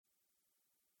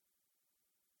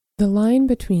The line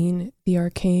between the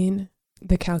arcane,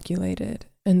 the calculated,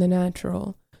 and the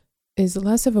natural is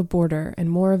less of a border and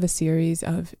more of a series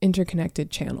of interconnected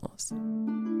channels.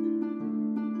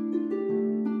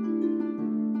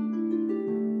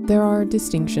 There are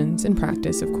distinctions in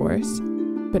practice, of course,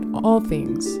 but all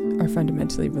things are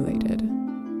fundamentally related.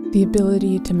 The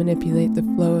ability to manipulate the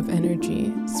flow of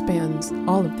energy spans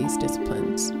all of these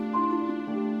disciplines.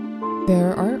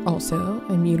 There are also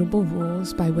immutable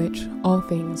rules by which all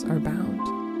things are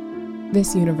bound.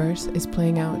 This universe is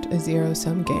playing out a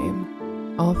zero-sum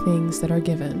game. All things that are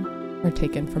given are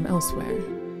taken from elsewhere.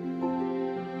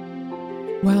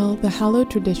 While the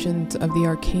hallowed traditions of the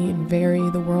arcane vary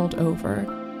the world over,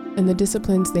 and the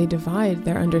disciplines they divide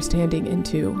their understanding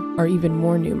into are even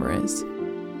more numerous,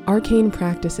 arcane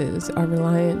practices are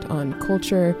reliant on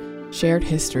culture, shared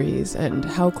histories, and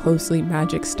how closely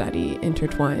magic study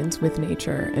intertwines with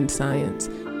nature and science,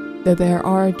 though there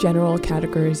are general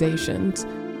categorizations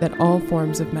that all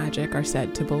forms of magic are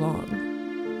said to belong.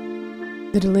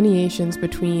 The delineations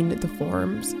between the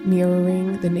forms,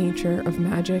 mirroring the nature of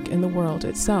magic and the world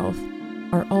itself,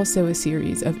 are also a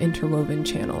series of interwoven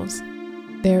channels.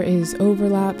 There is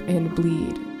overlap and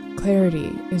bleed.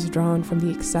 Clarity is drawn from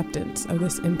the acceptance of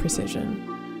this imprecision.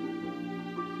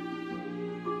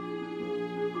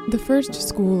 The first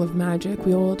school of magic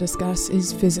we will discuss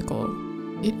is physical.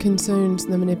 It concerns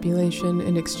the manipulation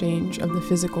and exchange of the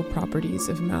physical properties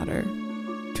of matter.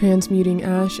 Transmuting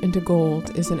ash into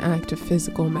gold is an act of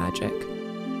physical magic.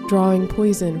 Drawing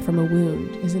poison from a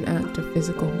wound is an act of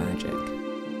physical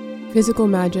magic. Physical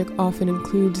magic often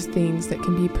includes things that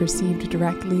can be perceived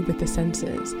directly with the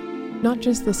senses, not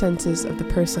just the senses of the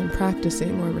person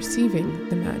practicing or receiving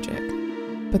the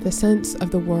magic, but the sense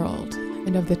of the world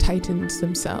and of the titans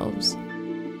themselves.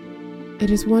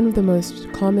 It is one of the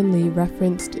most commonly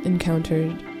referenced,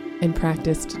 encountered, and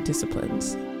practiced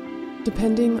disciplines.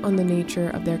 Depending on the nature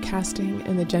of their casting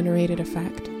and the generated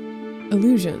effect,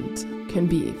 illusions can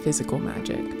be physical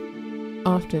magic.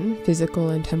 Often, physical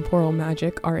and temporal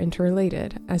magic are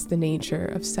interrelated, as the nature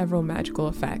of several magical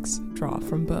effects draw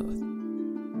from both.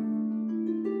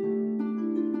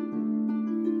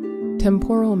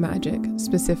 Temporal magic,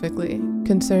 specifically,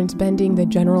 concerns bending the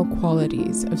general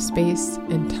qualities of space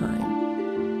and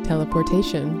time.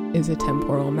 Teleportation is a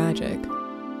temporal magic.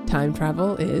 Time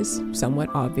travel is, somewhat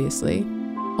obviously,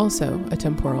 also a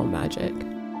temporal magic.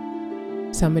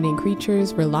 Summoning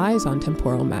creatures relies on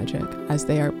temporal magic as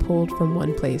they are pulled from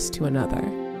one place to another.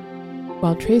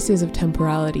 While traces of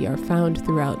temporality are found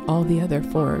throughout all the other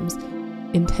forms,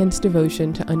 intense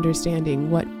devotion to understanding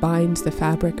what binds the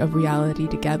fabric of reality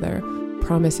together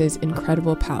promises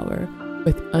incredible power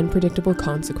with unpredictable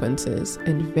consequences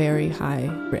and very high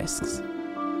risks.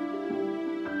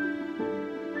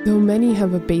 Though many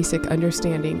have a basic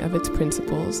understanding of its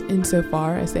principles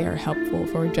insofar as they are helpful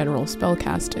for general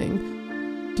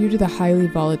spellcasting, due to the highly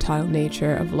volatile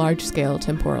nature of large-scale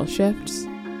temporal shifts,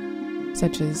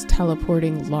 such as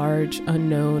teleporting large,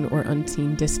 unknown, or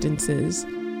unseen distances,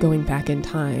 going back in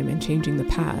time and changing the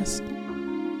past,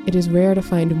 it is rare to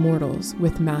find mortals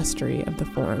with mastery of the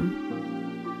form.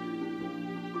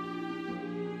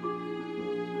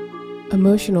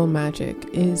 Emotional magic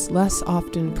is less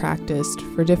often practiced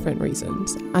for different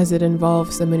reasons, as it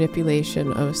involves the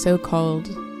manipulation of so-called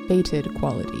fated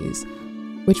qualities,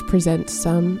 which presents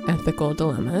some ethical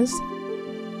dilemmas.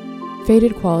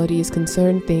 Fated qualities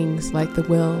concern things like the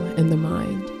will and the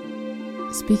mind.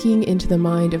 Speaking into the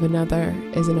mind of another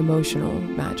is an emotional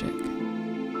magic.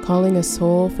 Calling a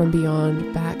soul from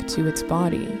beyond back to its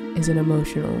body is an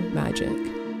emotional magic.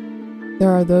 There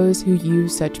are those who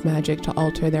use such magic to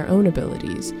alter their own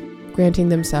abilities, granting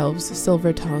themselves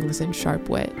silver tongues and sharp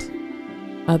wit.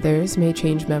 Others may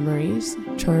change memories,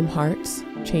 charm hearts,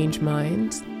 change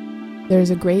minds. There is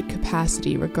a great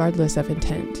capacity, regardless of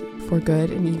intent, for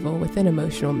good and evil within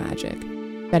emotional magic,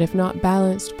 that if not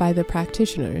balanced by the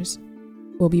practitioners,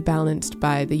 will be balanced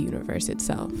by the universe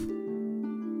itself.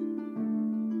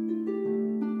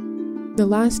 The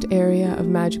last area of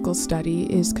magical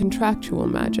study is contractual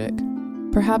magic,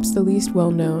 perhaps the least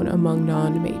well-known among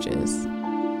non-mages.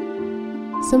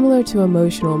 Similar to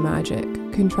emotional magic,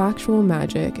 contractual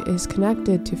magic is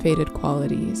connected to fated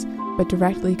qualities, but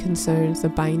directly concerns the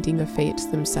binding of fates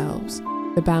themselves,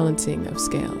 the balancing of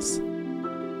scales.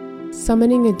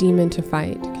 Summoning a demon to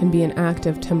fight can be an act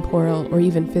of temporal or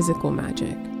even physical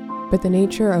magic, but the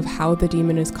nature of how the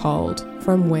demon is called,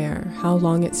 from where, how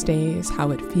long it stays,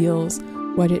 how it feels,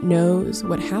 what it knows,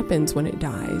 what happens when it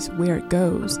dies, where it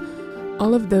goes,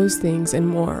 all of those things and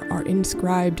more are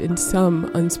inscribed in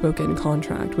some unspoken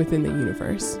contract within the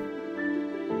universe.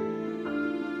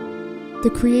 The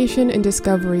creation and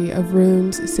discovery of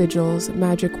runes, sigils,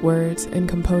 magic words, and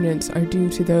components are due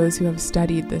to those who have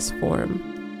studied this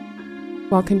form.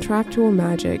 While contractual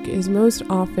magic is most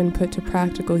often put to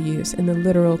practical use in the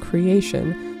literal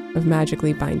creation of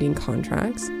magically binding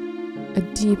contracts, a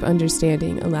deep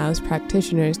understanding allows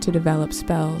practitioners to develop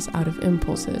spells out of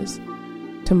impulses,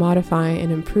 to modify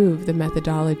and improve the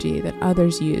methodology that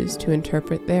others use to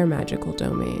interpret their magical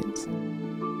domains.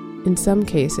 In some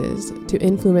cases, to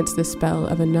influence the spell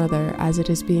of another as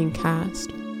it is being cast,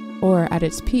 or at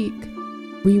its peak,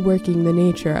 reworking the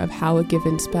nature of how a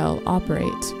given spell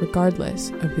operates regardless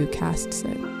of who casts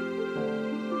it.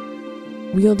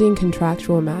 Wielding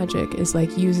contractual magic is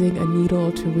like using a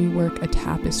needle to rework a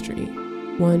tapestry,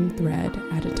 one thread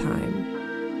at a time.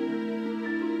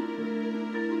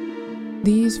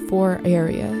 These 4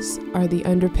 areas are the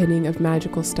underpinning of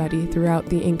magical study throughout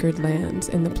the anchored lands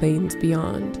and the planes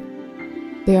beyond.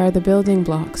 They are the building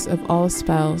blocks of all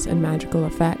spells and magical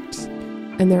effects,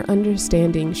 and their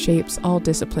understanding shapes all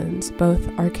disciplines, both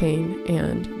arcane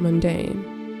and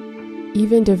mundane.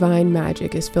 Even divine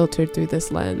magic is filtered through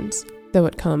this lens, though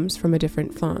it comes from a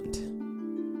different font.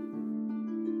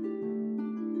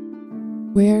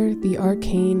 Where the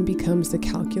arcane becomes the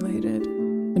calculated,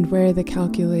 and where the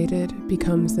calculated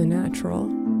becomes the natural,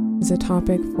 is a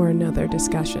topic for another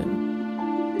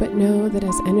discussion. But know that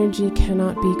as energy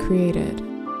cannot be created,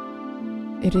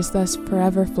 it is thus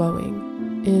forever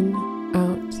flowing, in,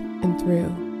 out, and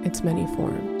through its many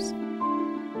forms.